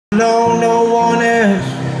know no one else.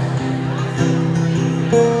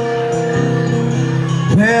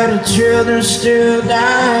 Where the children still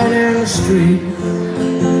dying in the street,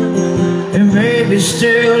 and maybe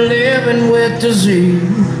still living with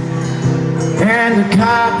disease. And the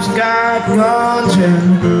cops got guns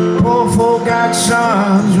and poor folk got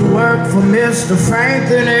sons who work for Mr.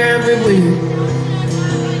 Franklin every week.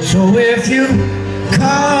 So if you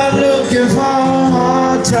come looking for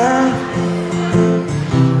hard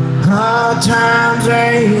times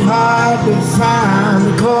ain't hard to find,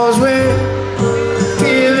 because we're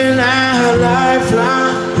giving our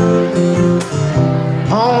lifeline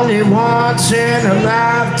only once in a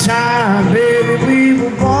lifetime. Baby, we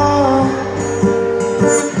were born,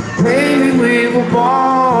 baby, we were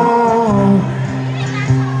born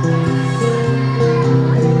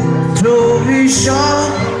to be sure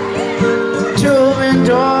to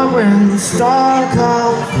endure when the storm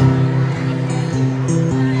comes.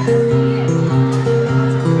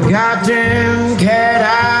 Got them cat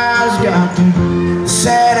eyes, got them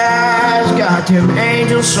sad eyes, got them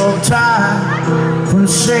angels so tired from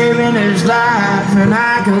saving his life. And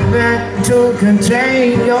I could bet to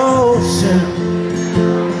contain yourself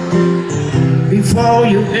before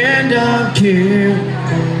you end up killed.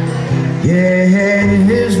 Yeah,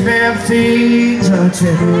 his bare feet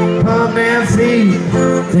touching her bare feet,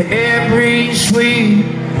 the air breeze sweet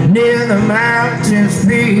near the mountain's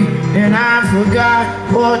peak. And I forgot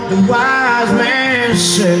what the wise man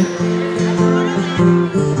said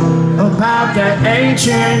about that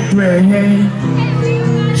ancient grave.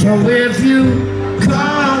 So if you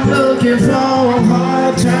come looking for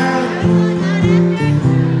hard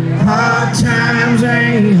times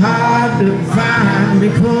ain't hard to find,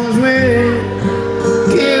 because we're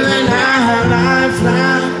giving our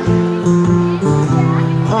lifeline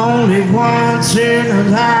only once in a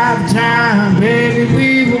lifetime. Baby, we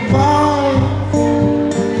were born,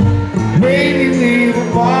 baby, we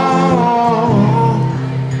were born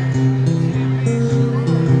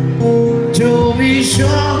to be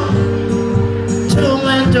sure to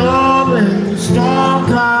endure when the storm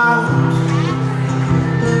comes.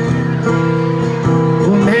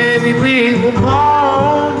 Baby, we were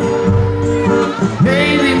born,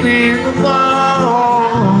 baby, we were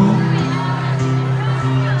born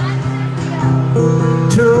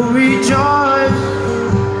to rejoice,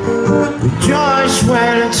 rejoice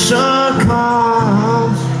when it sun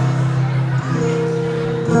comes.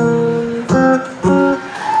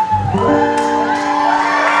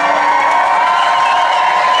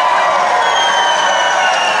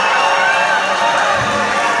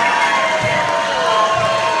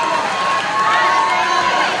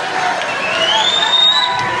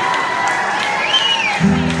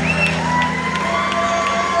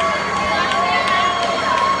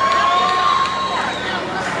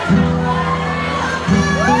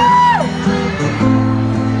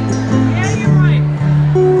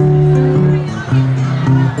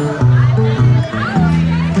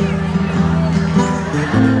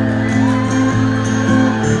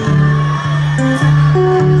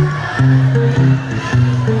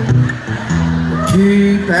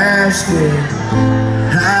 Keep asking,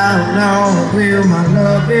 how long will my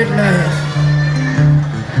love it last?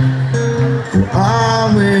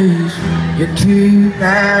 Always you keep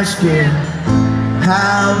asking,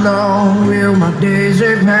 how long will my days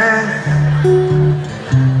pass?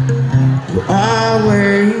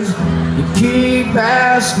 Always you keep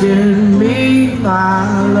asking me,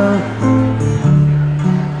 my love.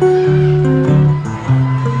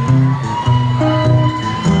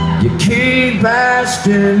 Keep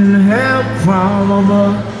asking help from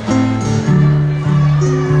above.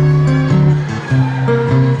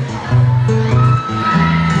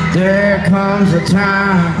 There comes a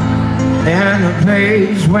time and a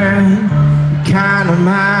place when you kind of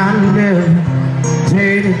mind live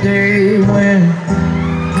day to day, when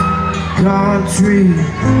country,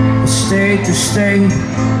 state to state,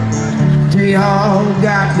 they all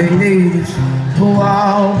got their leaders who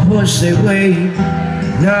all push their weight.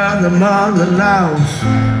 Another mother lost,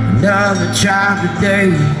 another child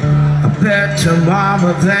today. I bet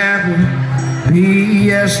tomorrow that will be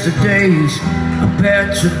yesterday's. I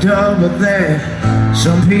bet you double that.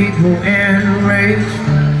 Some people enraged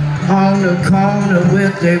on the corner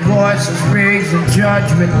with their voices raising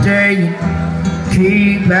judgment day.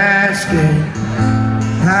 Keep asking,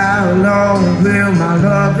 how long will my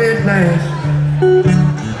love it last?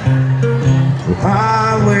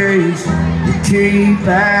 Always you keep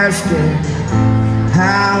asking,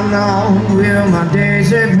 how long will my days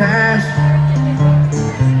pass?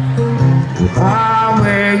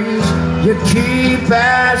 Always you keep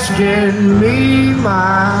asking me,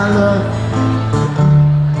 my love.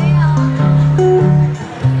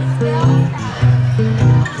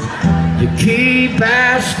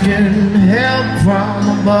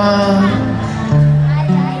 above.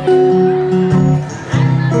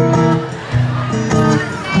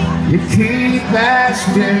 You keep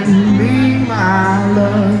asking me, my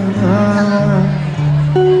love.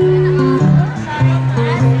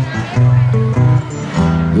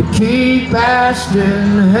 You keep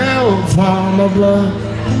asking help from above.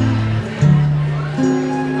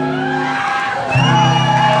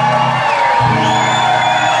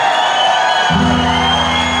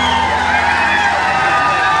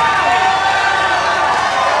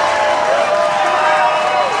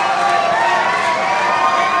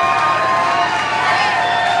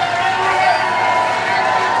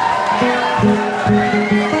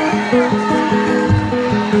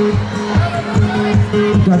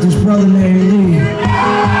 Got this brother named Lee.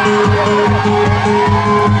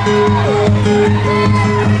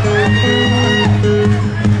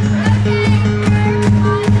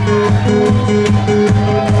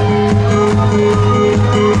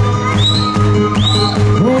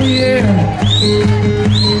 Oh yeah,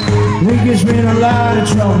 Lee gets me in a lot of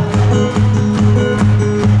trouble.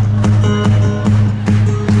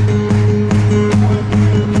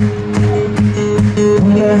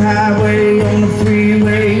 On the highway, on the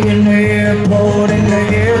freeway, in the airport, in the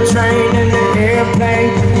air train, in the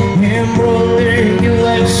airplane, in Brooklyn,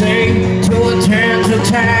 USA, to a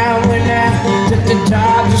town when I took the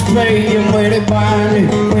Dodgers playing, where they bind it,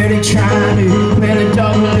 where they trying it, where they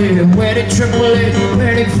double it, where they triple it,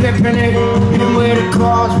 where they flipping it, and where the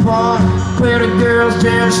cars park, where the girls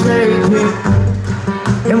dance naked.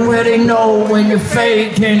 And where they know when you're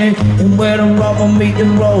faking it, and where the rubber meet the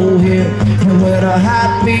road here, and where the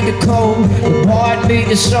hot meet the cold, the hard meet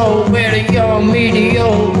the soul, where the young meet the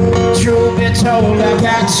old. Truth be told, I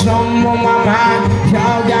got something on my mind,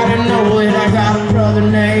 y'all gotta know it. I got a brother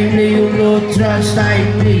named Lee who look just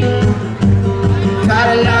like me.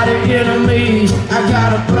 Got a lot of enemies. I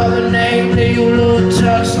got a brother named Lee who look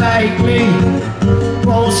just like me.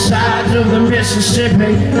 Both sides of the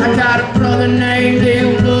Mississippi. I got a brother named Lee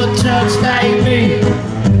who look just like me.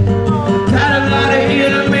 Got a lot of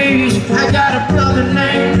enemies. I got a brother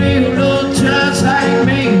named Lee who look just like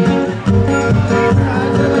me. Both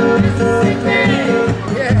sides of the Mississippi.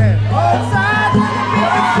 Yeah. Both sides of the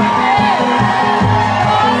Mississippi.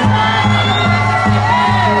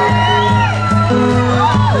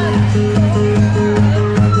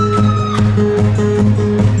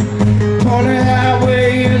 On the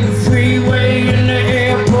highway, in the freeway, in the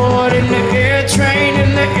airport, in the air train,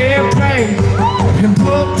 in the airplane, in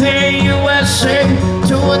Brooklyn, USA,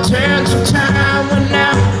 to a town when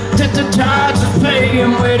now that the Dodgers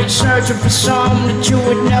playing, where they searching for something that you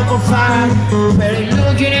would never find, where they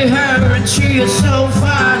looking at her and she is so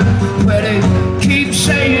fine, where they keep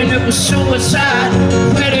saying it was suicide,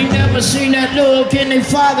 where they never seen that look in their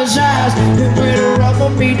father's eyes, and where the rubber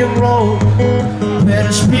meet the road, where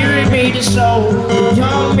the spirit meet the soul, the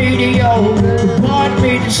young meet the old, the blood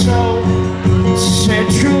meet the soul. Said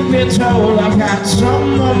truth be told, I got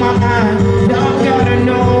something on my mind. Y'all gotta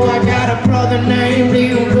know I got a brother named Lee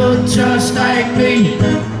who look just like me.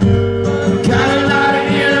 Got a lot of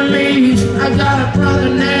enemies. I got a brother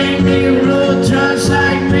named Lee who look just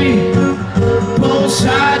like me. Both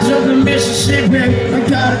sides of the Mississippi. I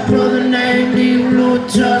got a brother named Lee who look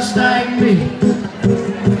just like me.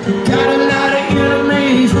 Got a lot of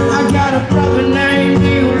enemies. I got a brother named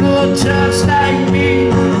Lee who look just like me.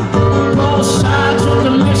 Both sides of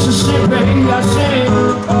the Mississippi. I said,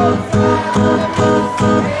 I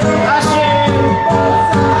said,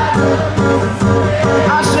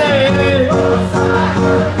 I said,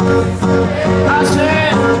 I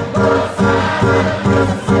said,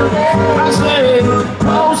 I said,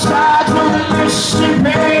 both sides of the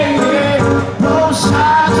Mississippi. Both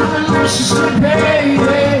sides of the Mississippi.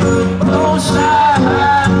 Both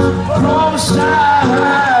sides, both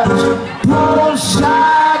sides, both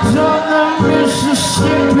sides of the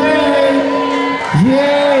Mississippi. Yeah.